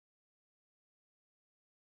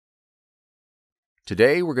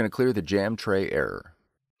Today we're going to clear the jam tray error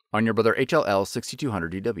on your Brother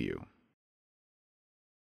HL-L6200DW.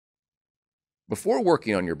 Before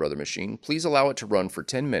working on your Brother machine, please allow it to run for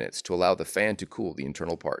 10 minutes to allow the fan to cool the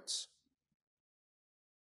internal parts.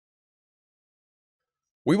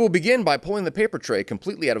 We will begin by pulling the paper tray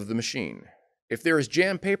completely out of the machine. If there is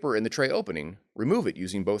jam paper in the tray opening, remove it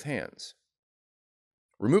using both hands.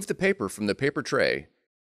 Remove the paper from the paper tray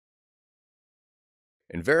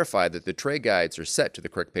and verify that the tray guides are set to the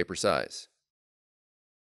correct paper size.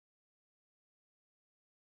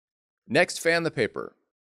 Next, fan the paper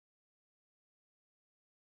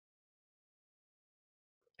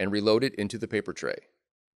and reload it into the paper tray.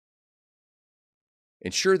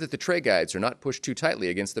 Ensure that the tray guides are not pushed too tightly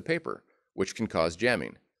against the paper, which can cause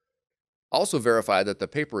jamming. Also verify that the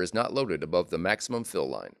paper is not loaded above the maximum fill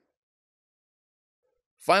line.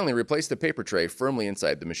 Finally, replace the paper tray firmly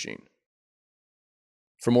inside the machine.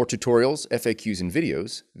 For more tutorials, FAQs, and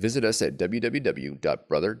videos, visit us at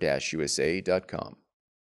www.brother-usa.com.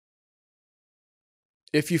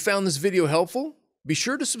 If you found this video helpful, be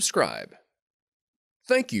sure to subscribe.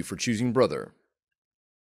 Thank you for choosing Brother.